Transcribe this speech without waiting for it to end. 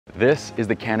This is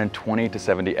the Canon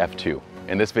 20-70 f2.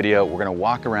 In this video, we're gonna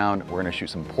walk around, we're gonna shoot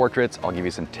some portraits, I'll give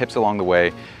you some tips along the way,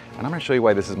 and I'm gonna show you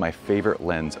why this is my favorite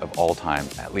lens of all time,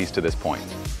 at least to this point.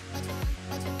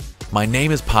 My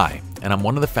name is Pi, and I'm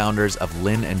one of the founders of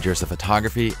Lynn and Jersa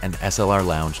Photography and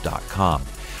SLRLounge.com.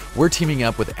 We're teaming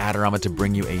up with Adorama to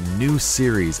bring you a new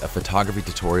series of photography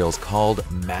tutorials called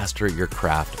Master Your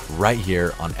Craft right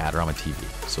here on Adorama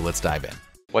TV. So let's dive in.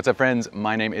 What's up, friends?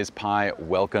 My name is Pi.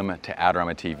 Welcome to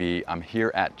Adorama TV. I'm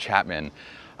here at Chapman.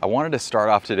 I wanted to start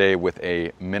off today with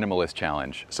a minimalist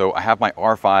challenge. So I have my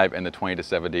R5 and the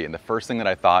 20-70, and the first thing that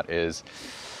I thought is,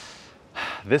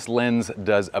 this lens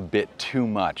does a bit too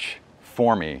much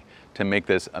for me to make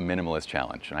this a minimalist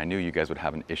challenge. And I knew you guys would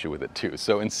have an issue with it too.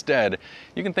 So instead,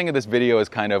 you can think of this video as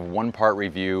kind of one part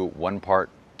review, one part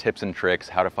tips and tricks,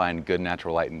 how to find good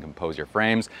natural light and compose your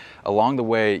frames. Along the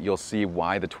way, you'll see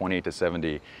why the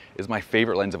 20-70 is my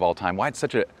favorite lens of all time, why it's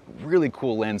such a really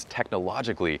cool lens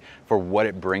technologically for what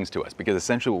it brings to us. Because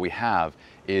essentially what we have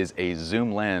is a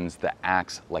zoom lens that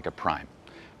acts like a prime.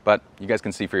 But you guys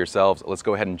can see for yourselves. Let's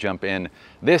go ahead and jump in.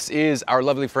 This is our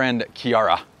lovely friend,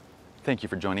 Kiara. Thank you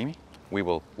for joining me. We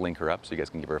will link her up so you guys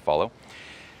can give her a follow.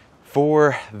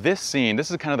 For this scene, this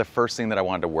is kind of the first scene that I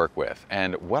wanted to work with.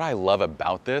 And what I love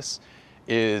about this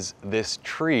is this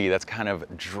tree that's kind of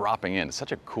dropping in. It's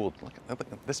such a cool, look,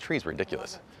 this tree is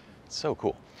ridiculous. It's so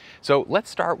cool. So let's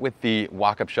start with the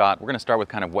walk-up shot. We're gonna start with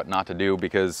kind of what not to do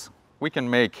because we can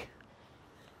make,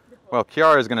 well,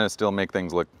 Kiara is gonna still make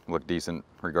things look decent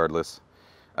regardless.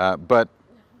 But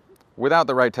without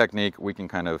the right technique, we can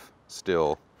kind of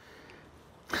still,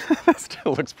 that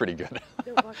still looks pretty good.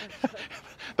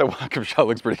 The walk-up shot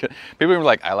looks pretty good. People are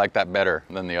like, I like that better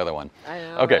than the other one. I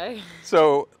know, okay, right?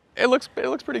 So it looks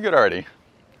pretty good already.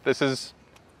 This is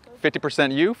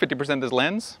 50% you, 50% this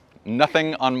lens.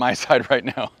 Nothing on my side right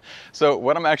now. So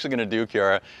what I'm actually gonna do,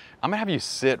 Kiara, I'm gonna have you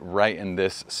sit right in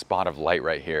this spot of light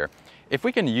right here. If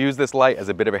we can use this light as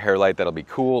a bit of a hair light, that'll be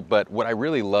cool. But what I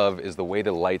really love is the way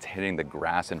the light's hitting the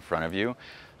grass in front of you.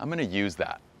 I'm gonna use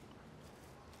that.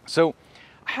 So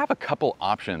I have a couple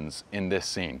options in this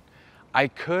scene. I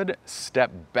could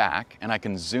step back and I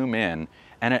can zoom in,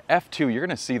 and at f2 you're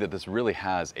gonna see that this really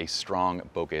has a strong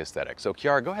bokeh aesthetic. So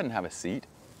Kiara, go ahead and have a seat.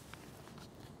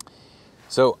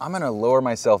 So I'm gonna lower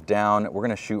myself down, we're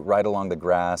gonna shoot right along the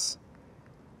grass,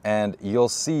 and you'll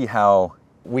see how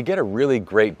we get a really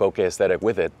great bokeh aesthetic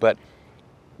with it. But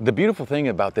the beautiful thing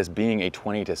about this being a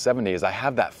 20-70 is I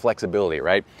have that flexibility,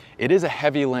 right? It is a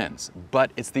heavy lens,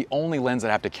 but it's the only lens that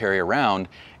I have to carry around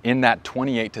in that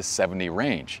 28-70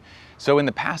 range. So in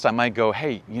the past, I might go,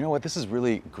 hey, you know what? This is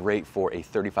really great for a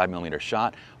 35mm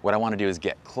shot. What I want to do is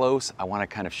get close. I want to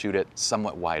kind of shoot it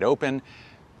somewhat wide open.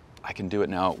 I can do it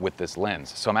now with this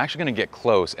lens. So I'm actually going to get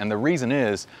close. And the reason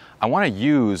is I want to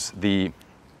use the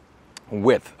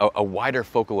width, a wider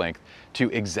focal length, to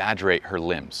exaggerate her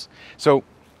limbs. So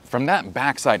from that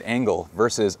backside angle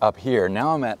versus up here,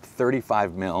 now I'm at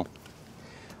 35mm.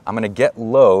 I'm going to get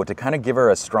low to kind of give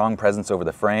her a strong presence over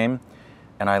the frame.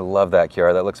 And I love that,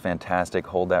 Kiara. That looks fantastic.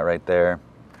 Hold that right there.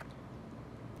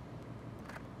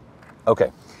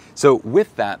 Okay, so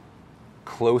with that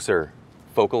closer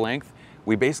focal length,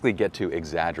 we basically get to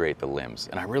exaggerate the limbs.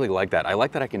 And I really like that. I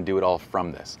like that I can do it all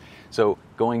from this. So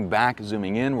going back,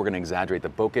 zooming in, we're gonna exaggerate the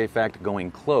bokeh effect.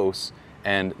 Going close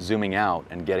and zooming out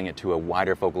and getting it to a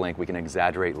wider focal length, we can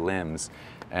exaggerate limbs.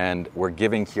 And we're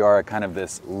giving Kiara kind of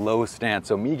this low stance.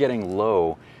 So me getting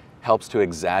low helps to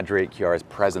exaggerate Kiara's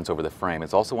presence over the frame.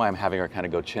 It's also why I'm having her kind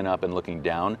of go chin up and looking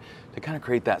down to kind of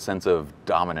create that sense of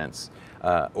dominance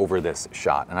over this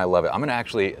shot. And I love it. I'm gonna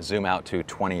actually zoom out to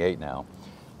 28 now.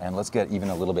 And let's get even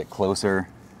a little bit closer.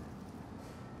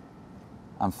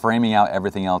 I'm framing out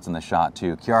everything else in the shot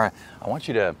too. Kiara, I want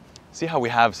you to see how we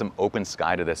have some open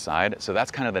sky to this side. So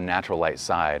that's kind of the natural light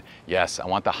side. Yes, I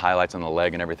want the highlights on the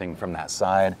leg and everything from that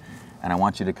side. And I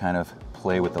want you to kind of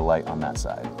play with the light on that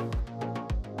side.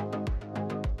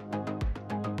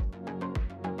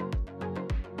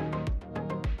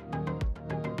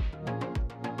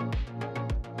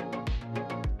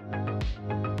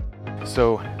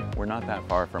 So we're not that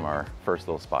far from our first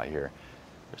little spot here.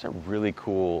 There's a really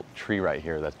cool tree right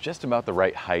here that's just about the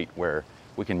right height where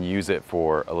we can use it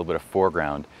for a little bit of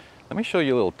foreground. Let me show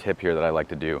you a little tip here that I like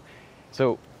to do.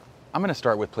 So I'm gonna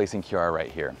start with placing Kiara right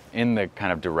here in the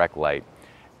kind of direct light.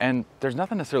 And there's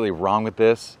nothing necessarily wrong with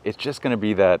this. It's just gonna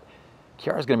be that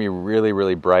Kiara's gonna be really,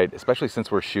 really bright, especially since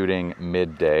we're shooting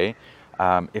midday.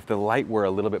 If the light were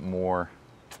a little bit more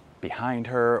behind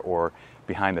her or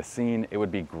behind the scene, it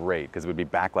would be great because it would be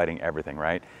backlighting everything,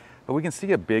 right? But we can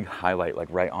see a big highlight like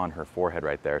right on her forehead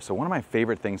right there. So one of my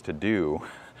favorite things to do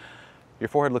Your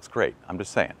forehead looks great. I'm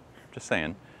just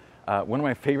saying, one of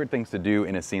my favorite things to do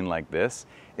in a scene like this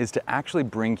is to actually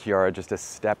bring Kiara just a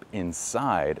step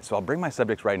inside. So I'll bring my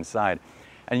subjects right inside,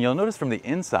 and you'll notice from the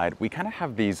inside, we kind of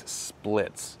have these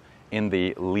splits in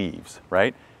the leaves,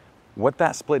 right? What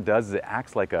that split does is it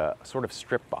acts like a sort of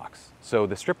strip box. So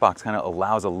the strip box kind of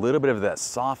allows a little bit of that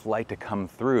soft light to come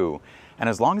through. And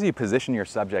as long as you position your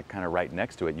subject kind of right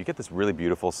next to it, you get this really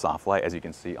beautiful soft light, as you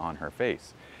can see on her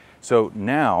face. So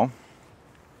now,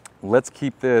 let's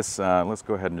keep this, let's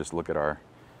go ahead and just look at our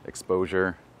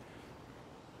exposure.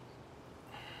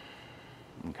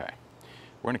 Okay,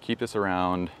 we're gonna keep this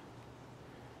around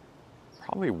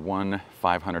probably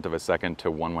 1/500th of a second to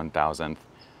 1/1000th.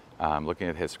 Looking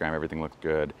at the histogram, everything looks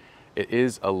good. It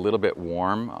is a little bit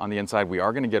warm on the inside. We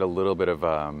are gonna get a little bit of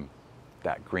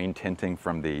that green tinting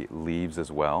from the leaves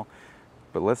as well.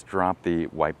 But let's drop the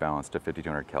white balance to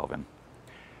 5200 Kelvin.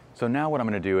 So now what I'm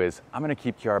gonna do is, I'm gonna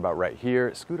keep Kiara about right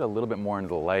here, scoot a little bit more into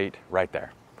the light, right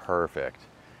there, perfect.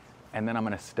 And then I'm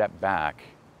gonna step back,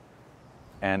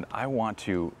 and I want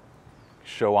to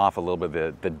show off a little bit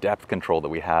of the depth control that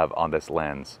we have on this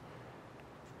lens.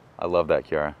 I love that,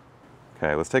 Kiara.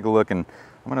 Okay, let's take a look, and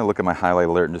I'm gonna look at my highlight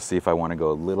alert and just see if I wanna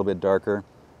go a little bit darker.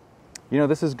 You know,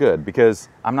 this is good because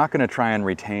I'm not gonna try and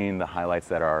retain the highlights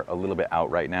that are a little bit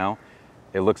out right now.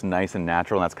 It looks nice and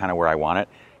natural, and that's kind of where I want it.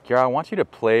 Kiara, I want you to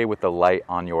play with the light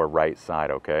on your right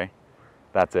side, okay?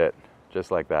 That's it,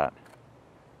 just like that.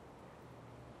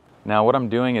 Now what I'm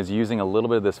doing is using a little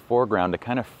bit of this foreground to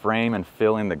kind of frame and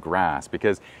fill in the grass,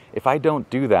 because if I don't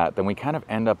do that, then we kind of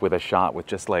end up with a shot with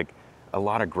just like a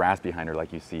lot of grass behind her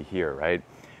like you see here, right?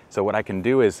 So what I can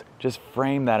do is just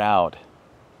frame that out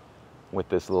with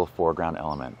this little foreground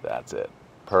element. That's it.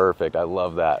 Perfect, I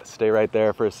love that. Stay right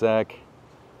there for a sec.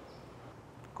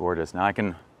 Gorgeous. Now I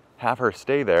can have her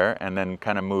stay there and then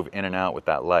kind of move in and out with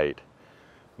that light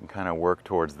and kind of work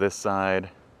towards this side.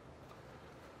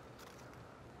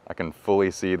 I can fully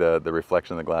see the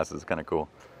reflection of the glasses. It's kind of cool.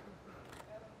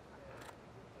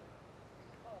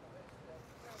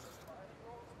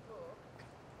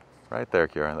 Right there,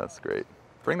 Kiara, that's great.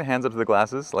 Bring the hands up to the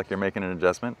glasses like you're making an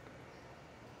adjustment.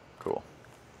 Cool.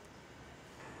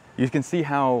 You can see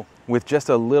how with just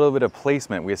a little bit of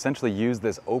placement, we essentially use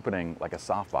this opening like a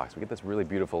softbox. We get this really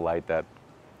beautiful light that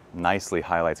nicely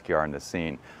highlights Kiara in this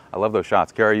scene. I love those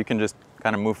shots. Kiara, you can just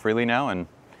kind of move freely now and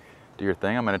do your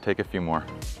thing. I'm gonna take a few more.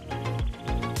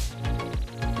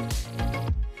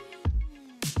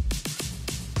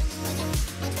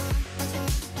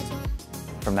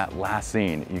 From that last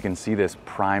scene, you can see this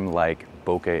prime-like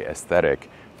bokeh aesthetic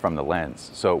from the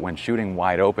lens. So when shooting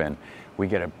wide open, we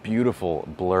get a beautiful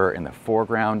blur in the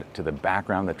foreground to the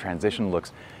background. The transition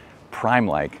looks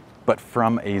prime-like, but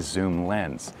from a zoom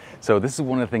lens. So this is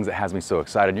one of the things that has me so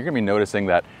excited. You're gonna be noticing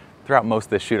that throughout most of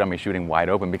this shoot, I'm gonna be shooting wide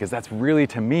open, because that's really,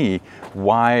 to me,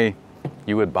 why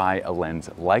you would buy a lens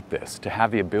like this, to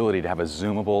have the ability to have a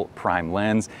zoomable prime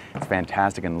lens. It's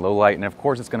fantastic in low light, and of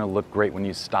course it's gonna look great when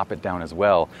you stop it down as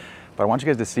well. But I want you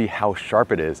guys to see how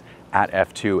sharp it is at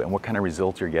f2 and what kind of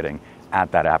results you're getting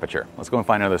at that aperture. Let's go and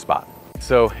find another spot.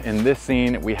 So in this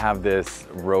scene, we have this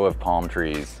row of palm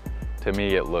trees. To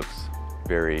me, it looks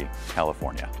very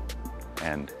California,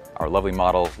 and our lovely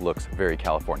model looks very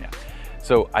California.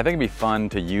 So I think it'd be fun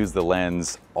to use the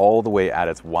lens all the way at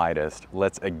its widest.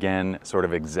 Let's again sort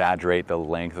of exaggerate the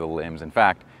length of the limbs. In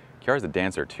fact, Kiara's a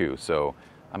dancer too, so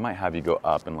I might have you go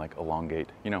up and like elongate.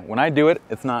 You know, when I do it,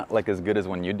 it's not like as good as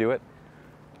when you do it,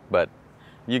 but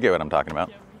you get what I'm talking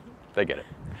about. They get it.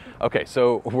 Okay,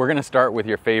 so we're gonna start with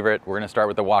your favorite. We're gonna start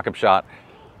with the walk-up shot.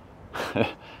 We're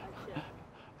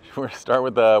gonna start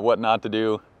with the what not to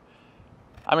do.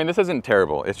 I mean, this isn't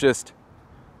terrible. It's just,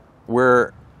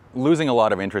 we're losing a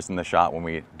lot of interest in the shot when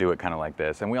we do it kind of like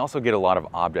this. And we also get a lot of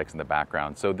objects in the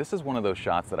background. So this is one of those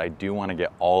shots that I do want to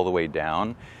get all the way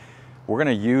down. We're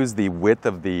going to use the width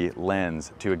of the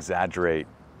lens to exaggerate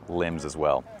limbs as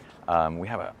well. We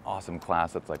have an awesome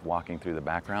class that's like walking through the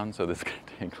background. So this is going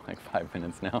to take like 5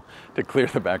 minutes now to clear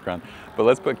the background. But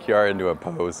let's put Kiara into a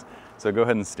pose. So go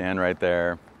ahead and stand right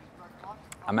there.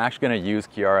 I'm actually going to use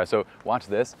Kiara. So watch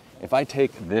this. If I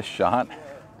take this shot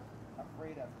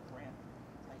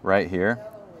right here,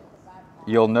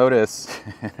 you'll notice,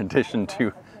 in addition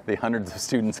to the hundreds of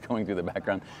students going through the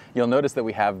background, you'll notice that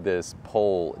we have this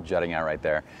pole jutting out right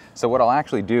there. So what I'll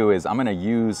actually do is I'm gonna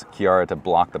use Kiara to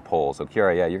block the pole. So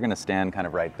Kiara, yeah, you're gonna stand kind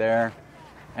of right there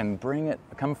and bring it,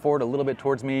 come forward a little bit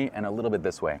towards me and a little bit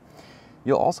this way.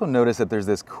 You'll also notice that there's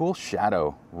this cool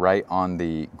shadow right on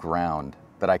the ground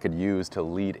that I could use to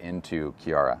lead into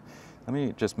Kiara. Let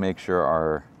me just make sure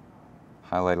our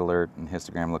Highlight alert and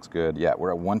histogram looks good. Yeah,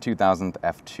 we're at 1/2000th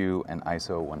f2 and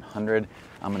ISO 100.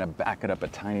 I'm gonna back it up a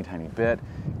tiny, tiny bit.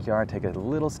 Kiara, take a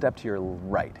little step to your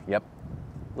right. Yep,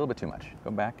 a little bit too much.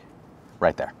 Go back,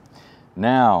 right there.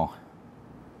 Now,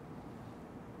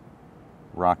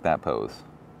 rock that pose.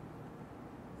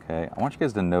 Okay, I want you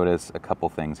guys to notice a couple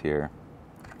things here.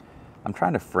 I'm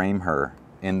trying to frame her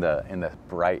in the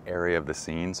bright area of the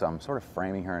scene, so I'm sort of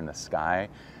framing her in the sky,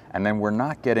 and then we're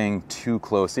not getting too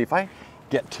close. See, if I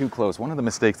get too close, one of the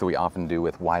mistakes that we often do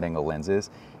with wide angle lenses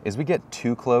is we get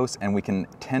too close and we can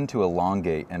tend to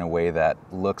elongate in a way that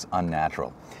looks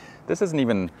unnatural. This isn't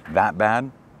even that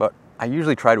bad, but I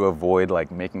usually try to avoid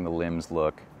like making the limbs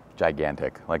look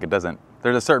gigantic. Like there's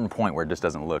a certain point where it just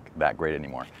doesn't look that great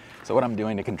anymore. So what I'm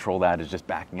doing to control that is just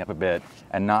backing up a bit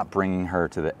and not bringing her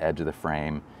to the edge of the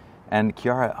frame. And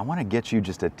Kiara, I want to get you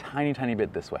just a tiny, tiny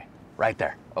bit this way, right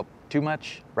there. Oh, too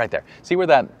much? Right there. See where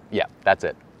that, yeah, that's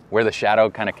it. Where the shadow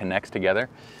kind of connects together.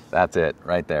 That's it,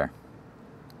 right there.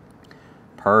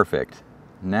 Perfect.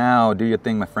 Now do your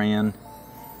thing, my friend.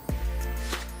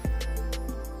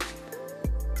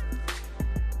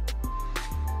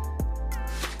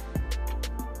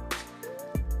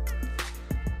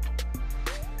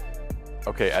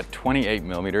 Okay, at 28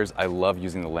 millimeters, I love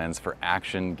using the lens for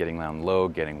action, getting down low,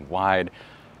 getting wide.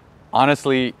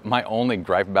 Honestly, my only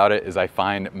gripe about it is I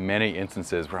find many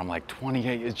instances where I'm like,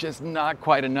 28 is just not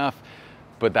quite enough,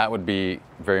 but that would be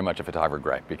very much a photographer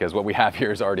gripe because what we have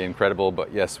here is already incredible,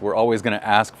 but yes, we're always gonna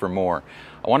ask for more.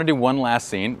 I wanna do one last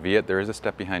scene. Viet, there is a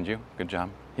step behind you. Good job.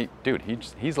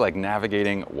 He's like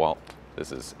navigating while,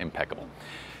 this is impeccable.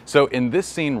 So in this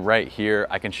scene right here,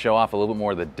 I can show off a little bit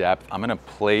more of the depth. I'm gonna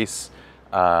place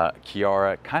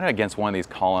Kiara kind of against one of these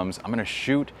columns. I'm gonna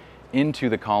shoot into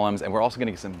the columns, and we're also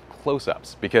gonna get some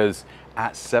close-ups because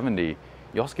at 70,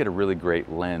 you also get a really great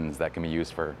lens that can be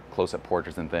used for close-up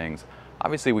portraits and things.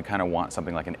 Obviously, we kind of want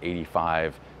something like an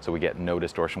 85, so we get no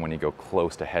distortion when you go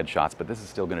close to headshots, but this is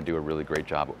still gonna do a really great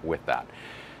job with that.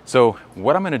 So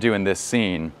what I'm gonna do in this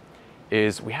scene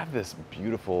is we have this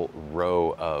beautiful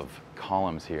row of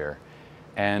columns here,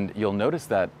 and you'll notice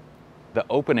that the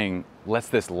opening lets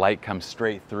this light come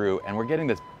straight through, and we're getting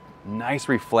this nice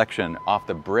reflection off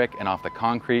the brick and off the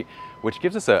concrete, which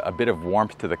gives us a bit of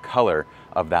warmth to the color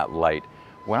of that light.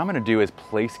 What I'm gonna do is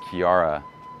place Kiara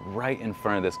right in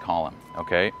front of this column,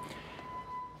 okay?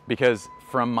 Because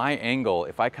from my angle,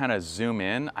 if I kind of zoom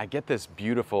in, I get this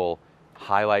beautiful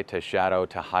highlight to shadow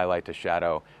to highlight to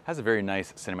shadow. It has a very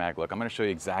nice cinematic look. I'm gonna show you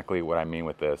exactly what I mean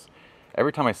with this.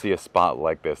 Every time I see a spot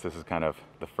like this is kind of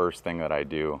the first thing that I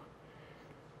do.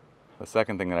 The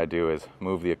second thing that I do is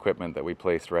move the equipment that we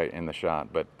placed right in the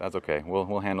shot, but that's okay.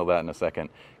 We'll handle that in a second.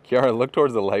 Kiara, look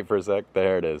towards the light for a sec.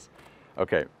 There it is.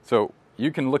 Okay, so you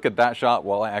can look at that shot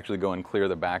while I actually go and clear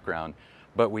the background,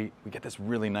 but we get this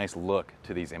really nice look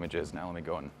to these images. Now let me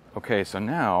go in. Okay, so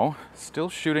now, still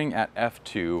shooting at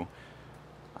f2,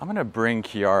 I'm gonna bring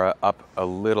Kiara up a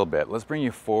little bit. Let's bring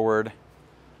you forward.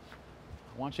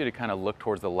 I want you to kind of look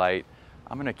towards the light.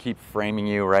 I'm gonna keep framing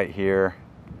you right here.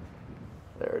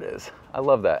 There it is. I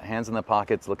love that. Hands in the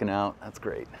pockets, looking out. That's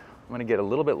great. I'm gonna get a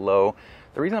little bit low.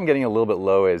 The reason I'm getting a little bit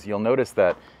low is you'll notice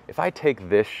that if I take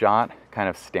this shot kind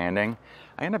of standing,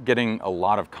 I end up getting a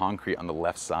lot of concrete on the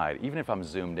left side, even if I'm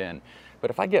zoomed in.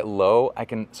 But if I get low, I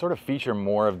can sort of feature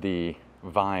more of the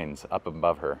vines up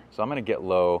above her. So I'm gonna get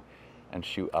low and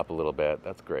shoot up a little bit.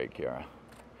 That's great, Kiara.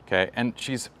 Okay, and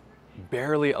she's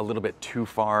barely a little bit too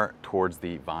far towards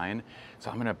the vine. So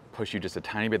I'm gonna push you just a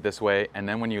tiny bit this way, and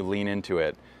then when you lean into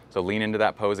it, so lean into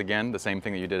that pose again, the same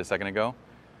thing that you did a second ago,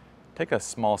 take a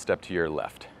small step to your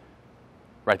left.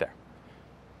 Right there.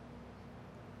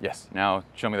 Yes, now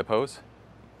show me the pose.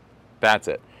 That's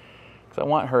it. So I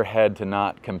want her head to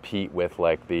not compete with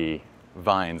like the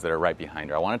vines that are right behind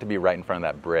her. I want it to be right in front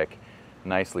of that brick,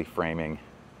 nicely framing.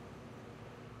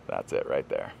 That's it right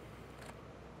there.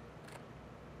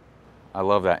 I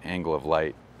love that angle of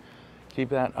light.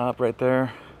 Keep that up right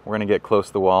there. We're gonna get close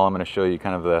to the wall. I'm gonna show you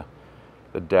kind of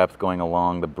the depth going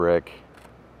along the brick.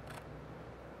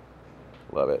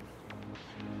 Love it.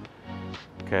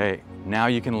 Okay, now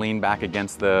you can lean back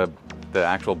against the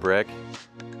actual brick.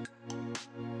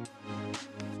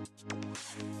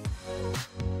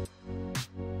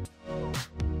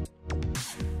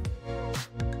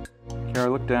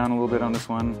 Kiara, look down a little bit on this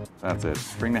one. That's it.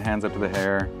 Bring the hands up to the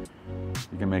hair.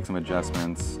 You can make some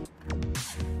adjustments.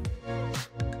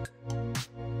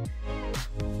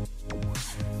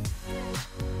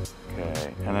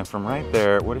 Okay, and then from right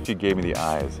there, what if you gave me the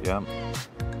eyes? Yep,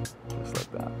 just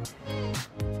like that.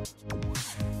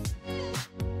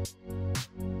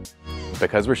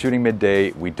 Because we're shooting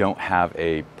midday, we don't have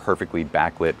a perfectly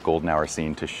backlit golden hour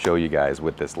scene to show you guys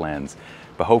with this lens,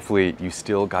 but hopefully you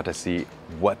still got to see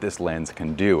what this lens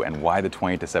can do and why the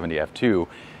 20-70 f2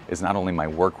 is not only my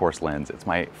workhorse lens, it's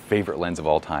my favorite lens of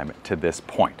all time to this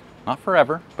point. Not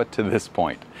forever, but to this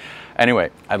point. Anyway,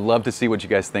 I'd love to see what you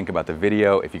guys think about the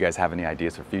video. If you guys have any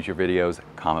ideas for future videos,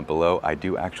 comment below. I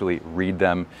do actually read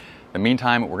them. In the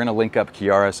meantime, we're gonna link up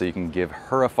Kiara so you can give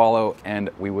her a follow, and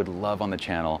we would love on the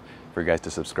channel for you guys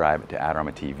to subscribe to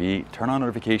Adorama TV. Turn on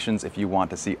notifications if you want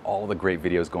to see all the great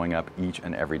videos going up each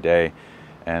and every day.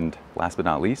 And last but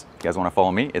not least, if you guys wanna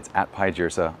follow me, it's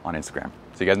 @PieJirsa on Instagram.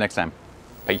 See you guys next time.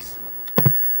 Peace.